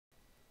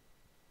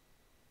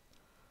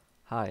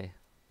Hi,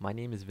 my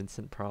name is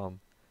Vincent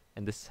Prom,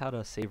 and this is how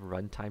to save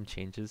runtime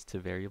changes to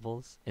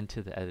variables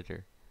into the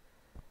editor.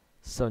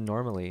 So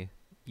normally,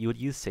 you would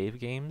use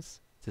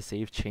SaveGames to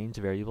save change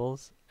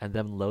variables and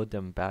then load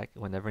them back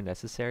whenever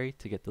necessary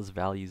to get those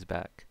values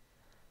back.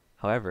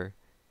 However,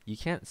 you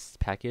can't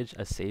package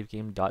a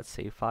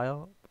SaveGame.save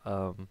file,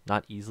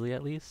 not easily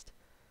at least,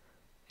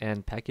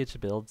 and package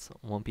builds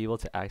won't be able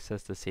to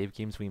access the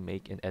SaveGames we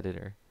make in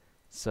editor.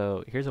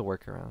 So here's a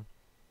workaround.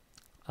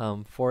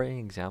 For an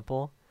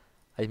example,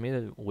 I made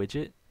a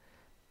widget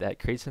that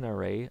creates an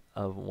array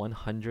of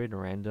 100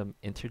 random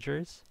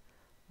integers.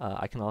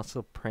 I can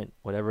also print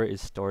whatever is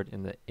stored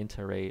in the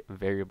IntArray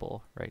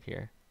variable right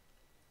here.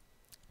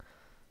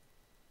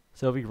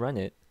 So if we run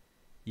it,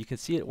 you can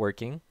see it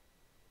working.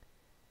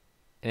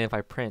 And if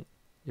I print,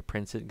 it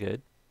prints it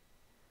good.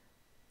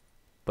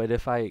 But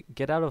if I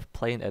get out of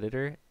Play in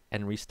Editor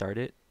and restart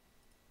it,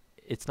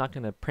 it's not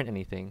going to print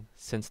anything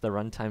since the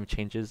runtime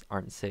changes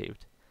aren't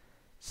saved.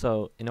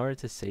 So in order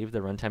to save the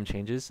runtime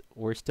changes,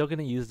 we're still going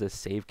to use the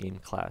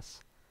SaveGame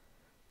class.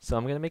 So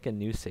I'm going to make a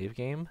new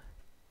SaveGame.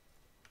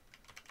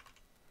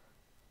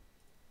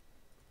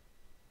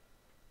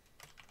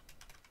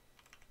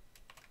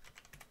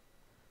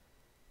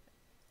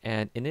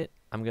 And in it,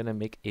 I'm going to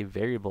make a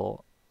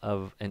variable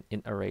of an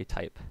IntArray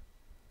type.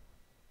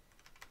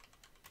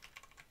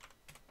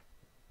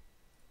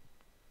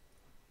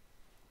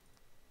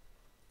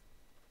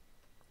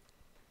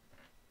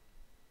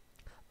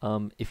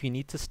 If you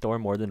need to store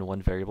more than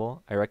one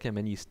variable, I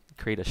recommend you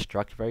create a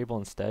struct variable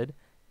instead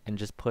and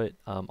just put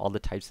all the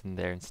types in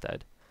there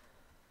instead.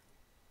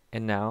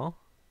 And now,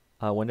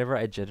 whenever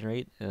I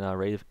generate an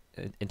array of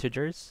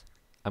integers,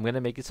 I'm going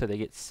to make it so they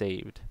get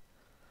saved.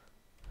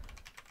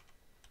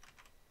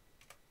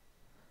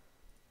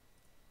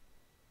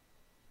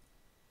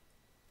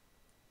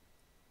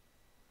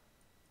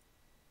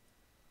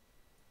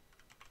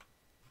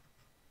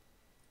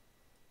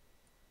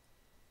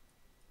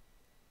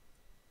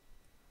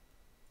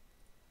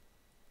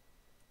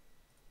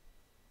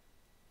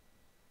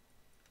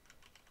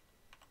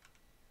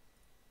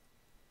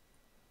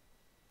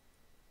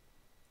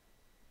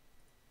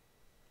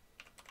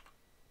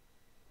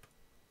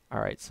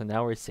 Alright, so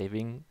now we're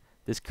saving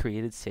this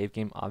created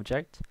SaveGame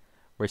object.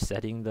 We're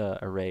setting the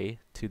array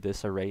to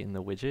this array in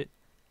the widget,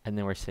 and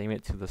then we're saving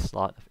it to the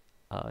slot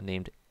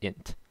named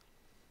int.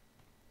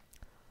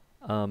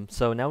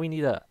 So now we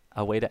need a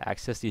way to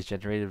access these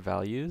generated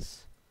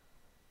values.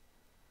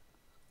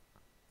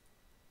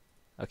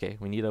 Okay,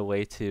 we need a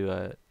way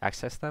to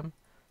access them.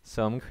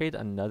 So I'm going to create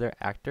another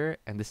actor,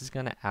 and this is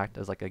going to act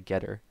as like a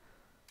getter.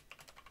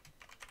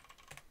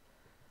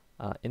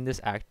 In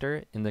this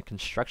actor, in the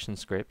construction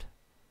script,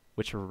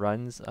 which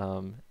runs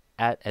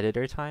at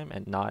editor time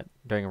and not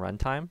during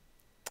runtime,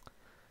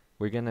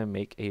 we're going to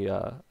make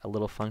a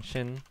little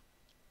function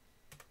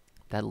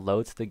that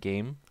loads the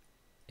game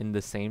in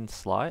the same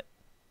slot,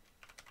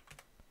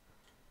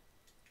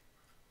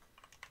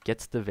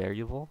 gets the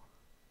variable.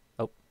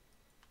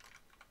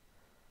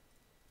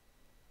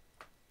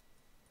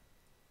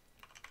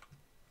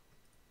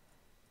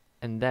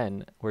 And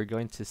then we're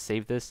going to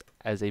save this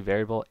as a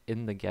variable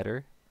in the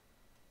getter.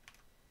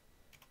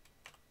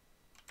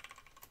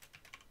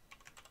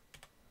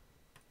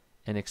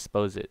 And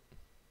expose it.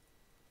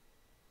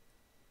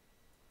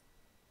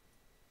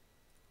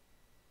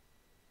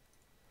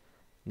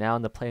 Now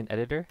in the plain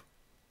editor,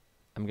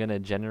 I'm going to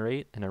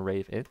generate an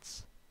array of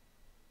ints.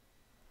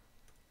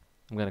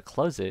 I'm going to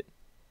close it,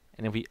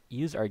 and if we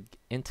use our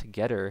int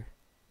getter,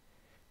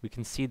 we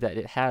can see that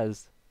it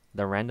has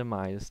the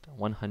randomized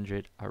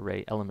 100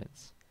 array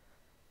elements.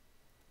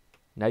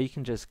 Now you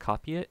can just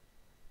copy it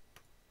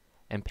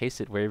and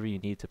paste it wherever you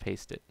need to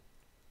paste it.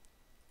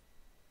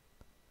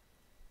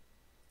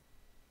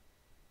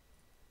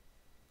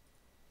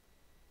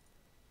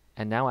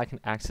 And now I can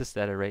access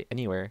that array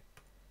anywhere